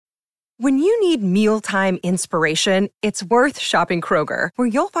When you need mealtime inspiration, it's worth shopping Kroger, where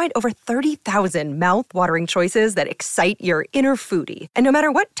you'll find over 30,000 mouth-watering choices that excite your inner foodie. And no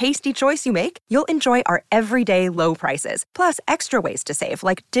matter what tasty choice you make, you'll enjoy our everyday low prices, plus extra ways to save,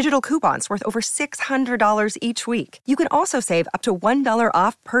 like digital coupons worth over $600 each week. You can also save up to $1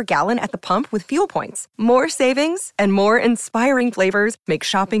 off per gallon at the pump with fuel points. More savings and more inspiring flavors make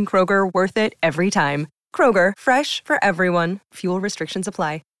shopping Kroger worth it every time. Kroger, fresh for everyone. Fuel restrictions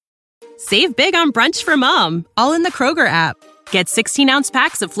apply. Save big on brunch for mom, all in the Kroger app. Get 16-ounce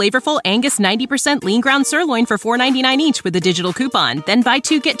packs of flavorful Angus 90% lean ground sirloin for $4.99 each with a digital coupon. Then buy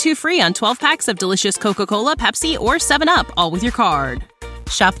 2, get 2 free on 12 packs of delicious Coca-Cola, Pepsi, or 7-Up, all with your card.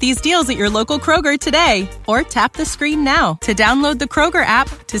 Shop these deals at your local Kroger today, or tap the screen now to download the Kroger app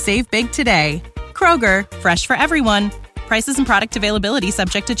to save big today. Kroger, fresh for everyone. Prices and product availability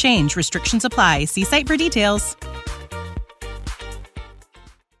subject to change. Restrictions apply. See site for details.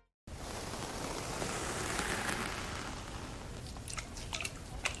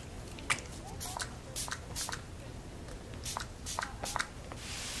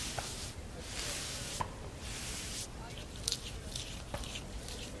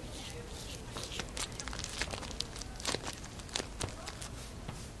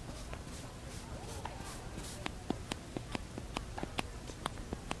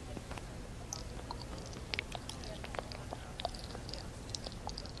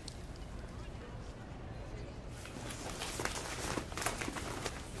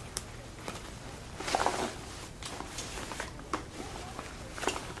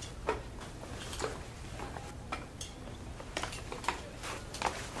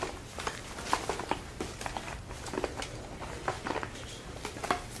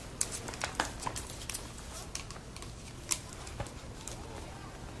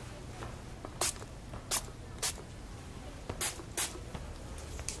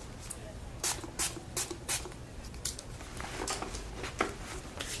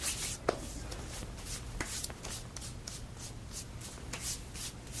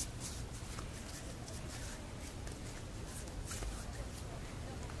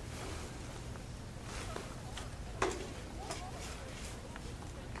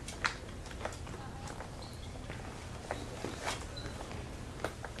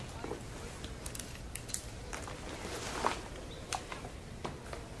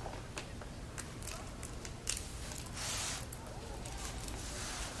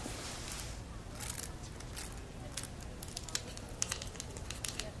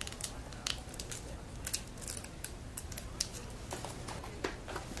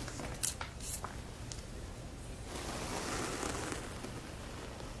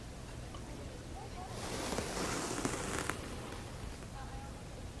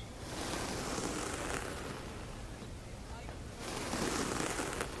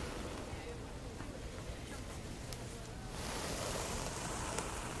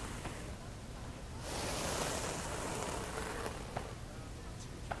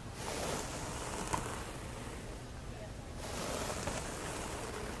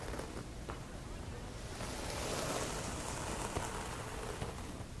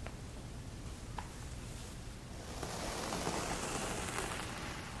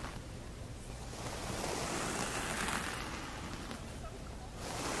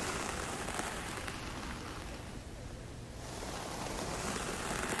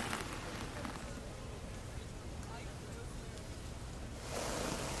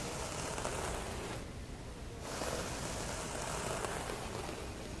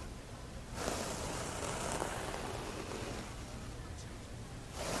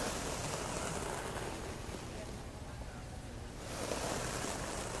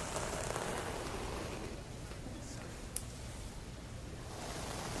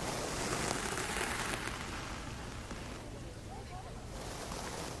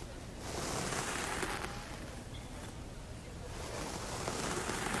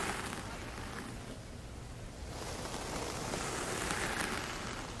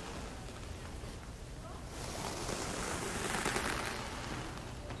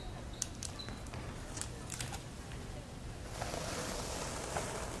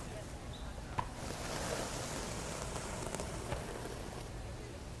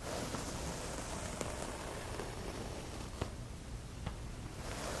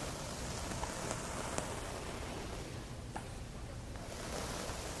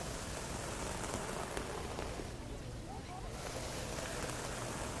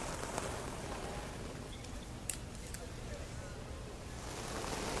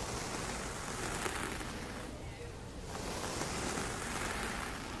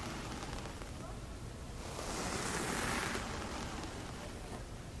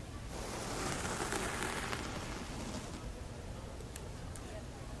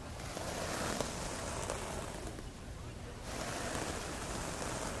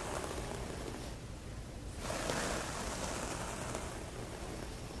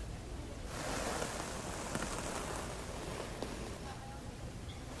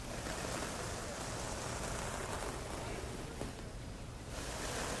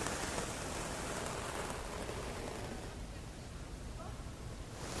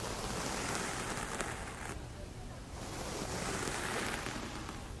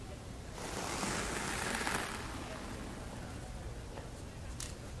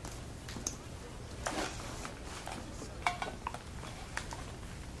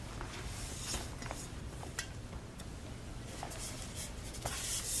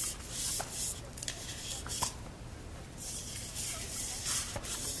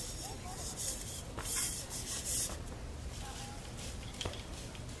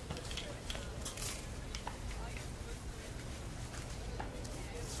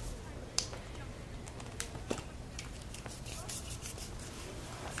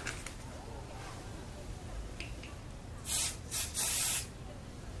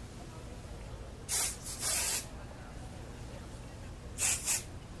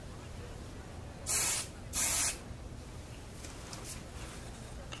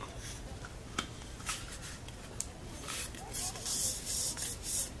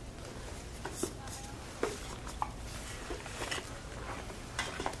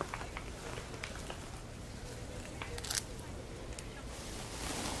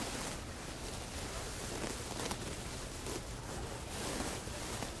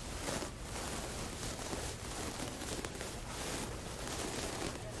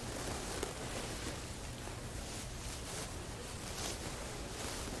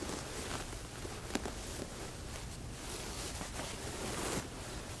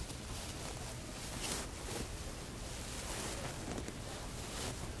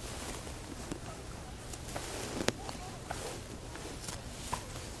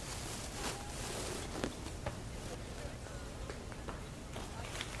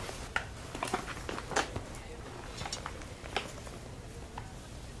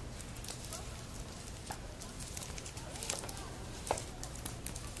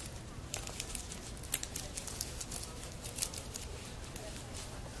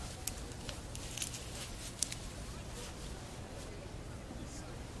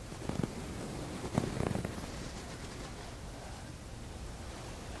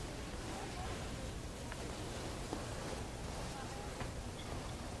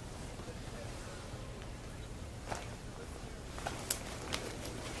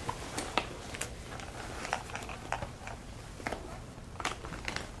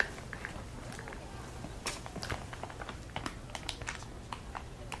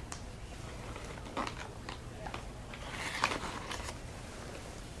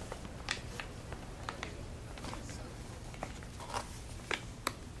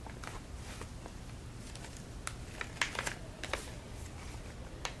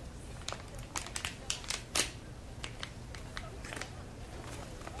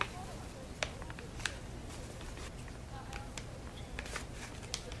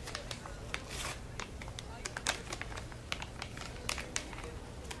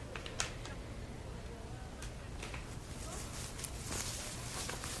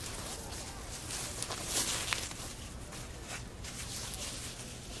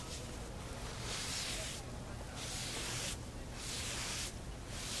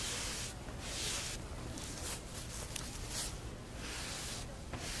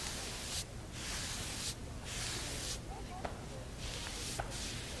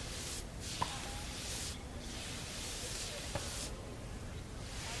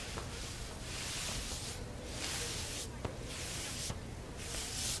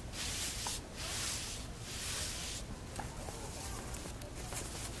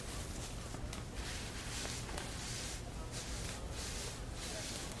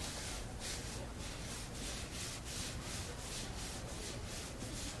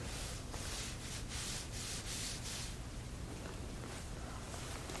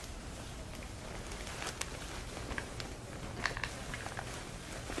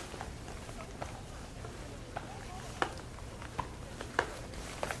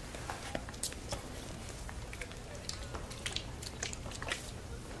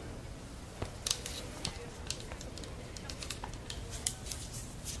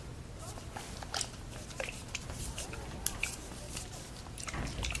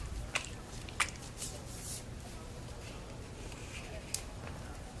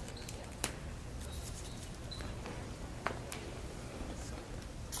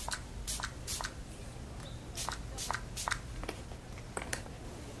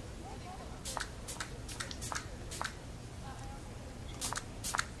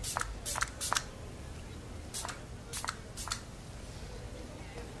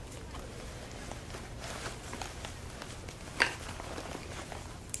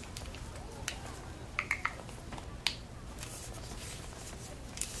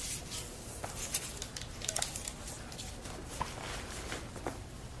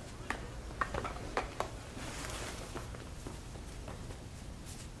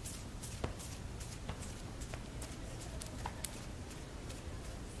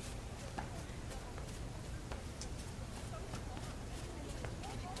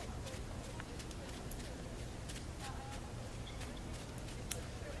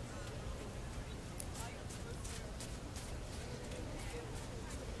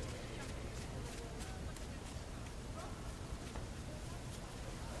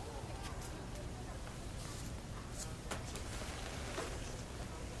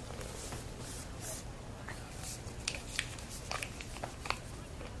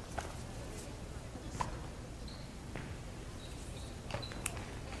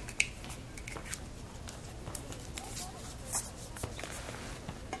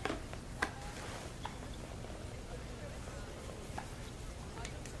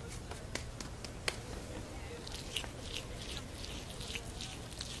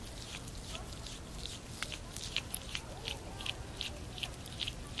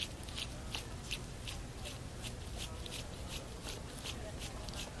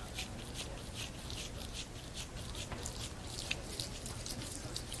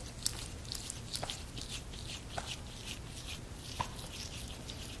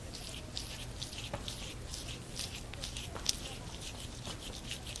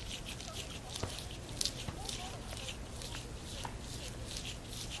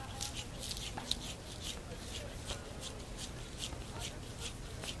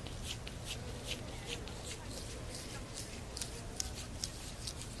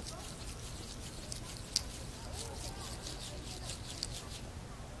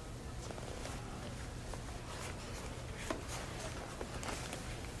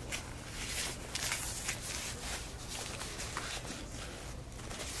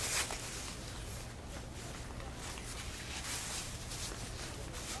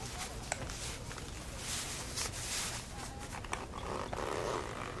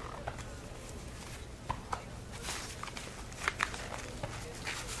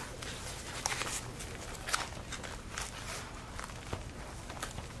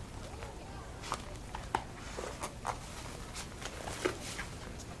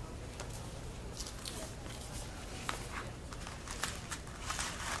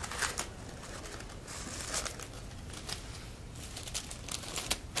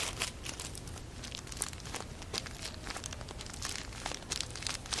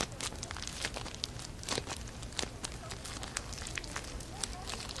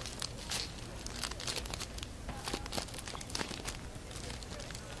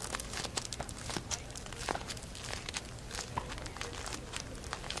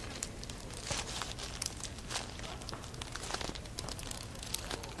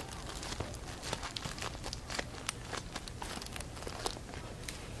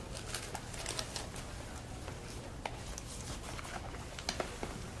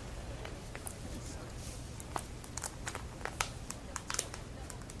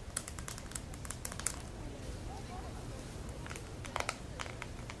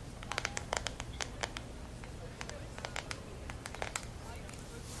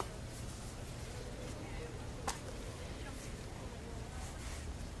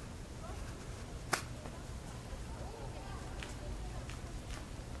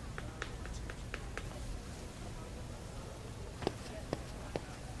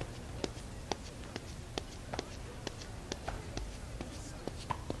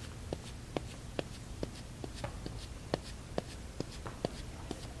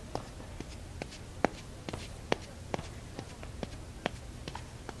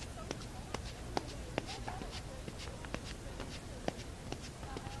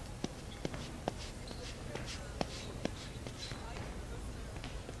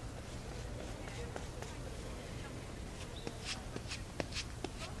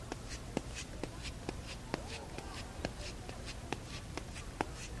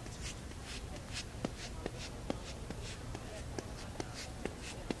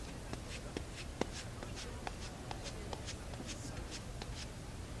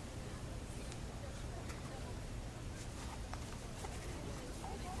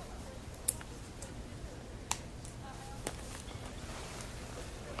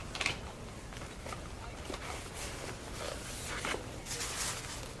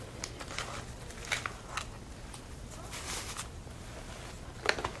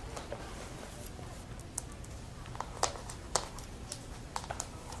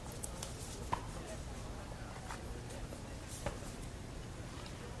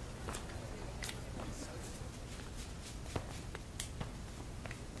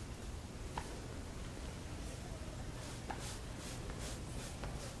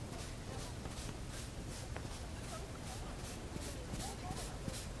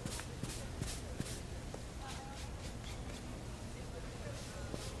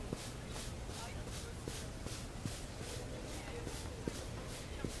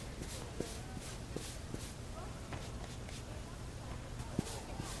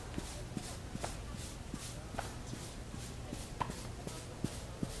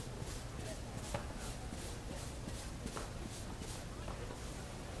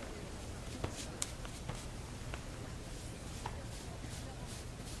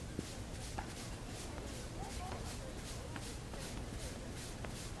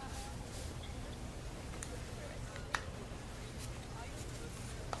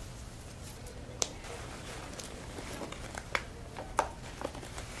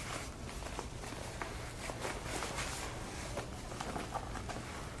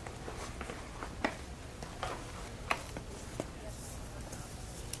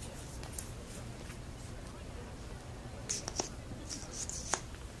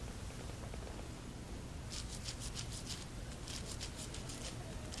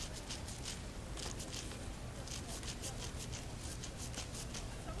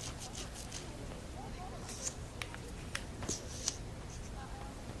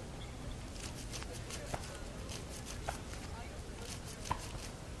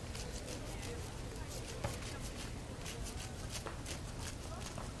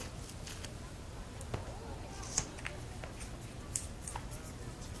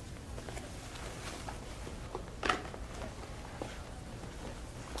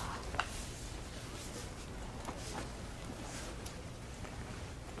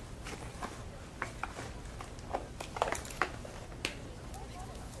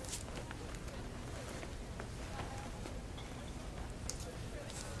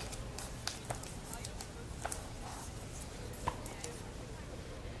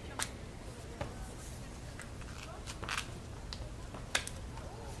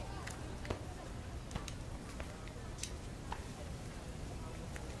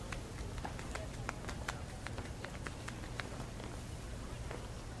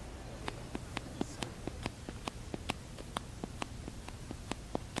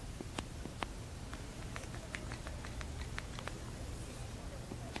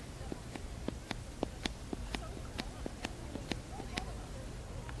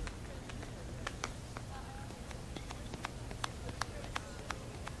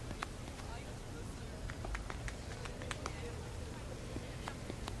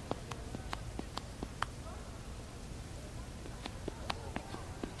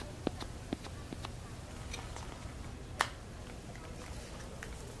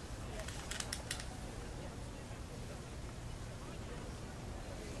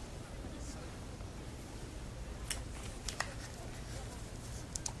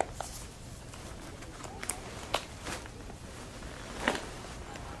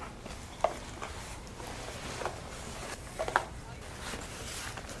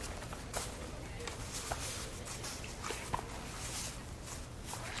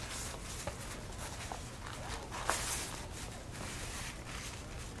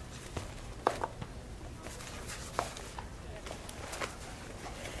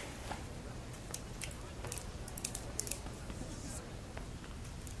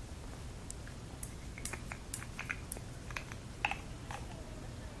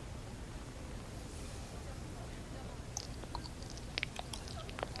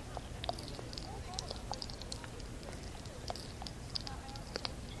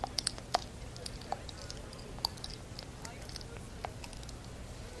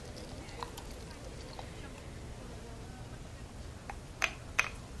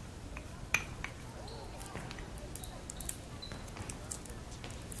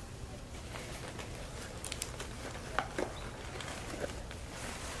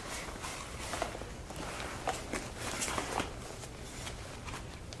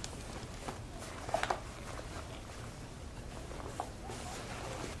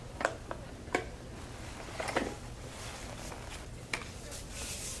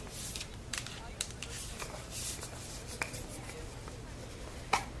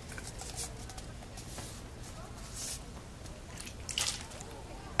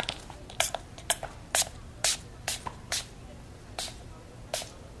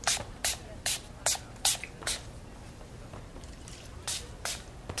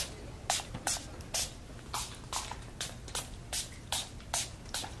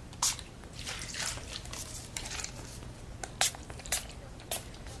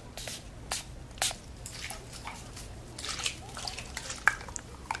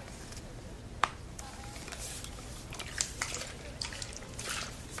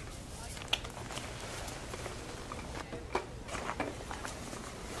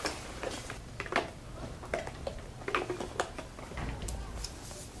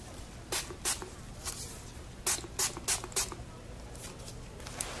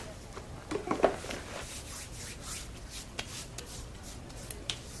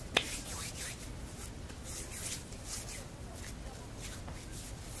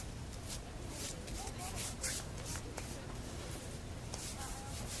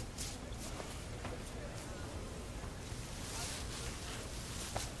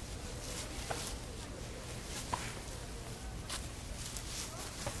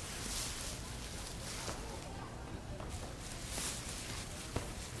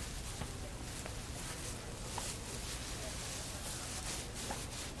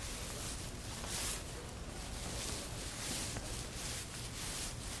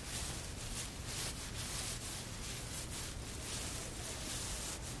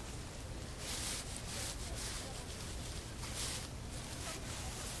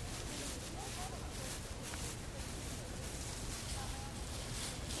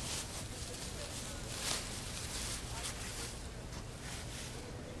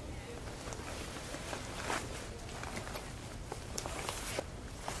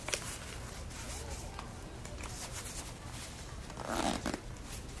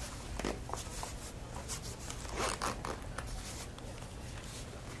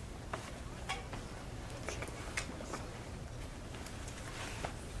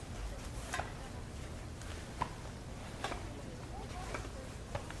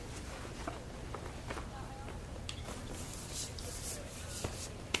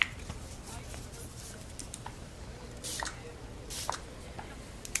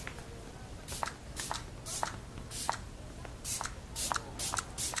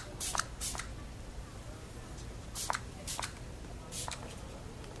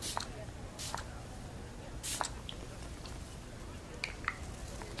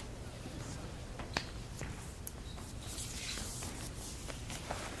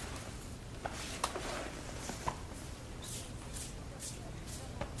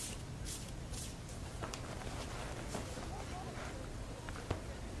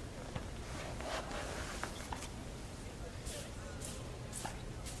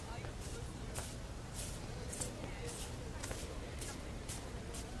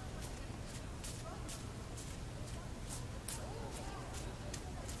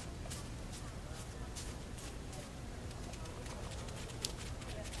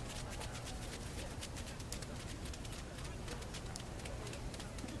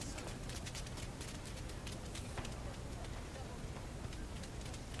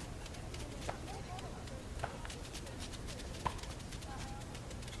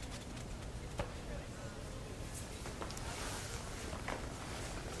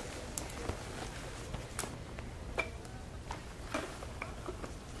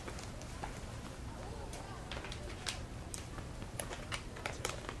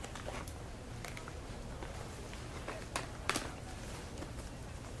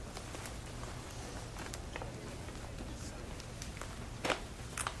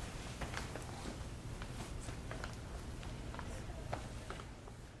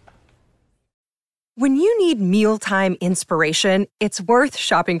 When you need mealtime inspiration, it's worth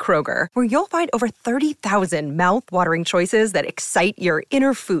shopping Kroger, where you'll find over 30,000 mouth-watering choices that excite your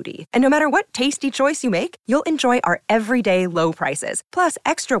inner foodie. And no matter what tasty choice you make, you'll enjoy our everyday low prices, plus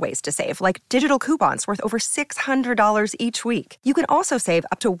extra ways to save, like digital coupons worth over $600 each week. You can also save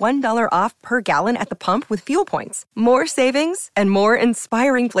up to $1 off per gallon at the pump with fuel points. More savings and more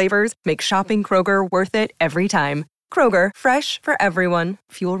inspiring flavors make shopping Kroger worth it every time. Kroger, fresh for everyone.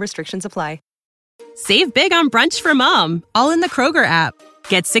 Fuel restrictions apply. Save big on brunch for mom, all in the Kroger app.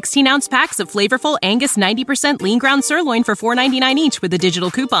 Get 16-ounce packs of flavorful Angus 90% lean ground sirloin for $4.99 each with a digital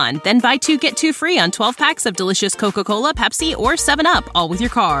coupon. Then buy 2, get 2 free on 12 packs of delicious Coca-Cola, Pepsi, or 7-Up, all with your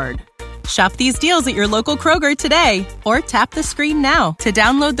card. Shop these deals at your local Kroger today, or tap the screen now to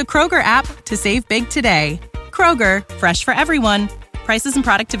download the Kroger app to save big today. Kroger, fresh for everyone. Prices and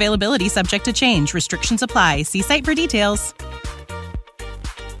product availability subject to change. Restrictions apply. See site for details.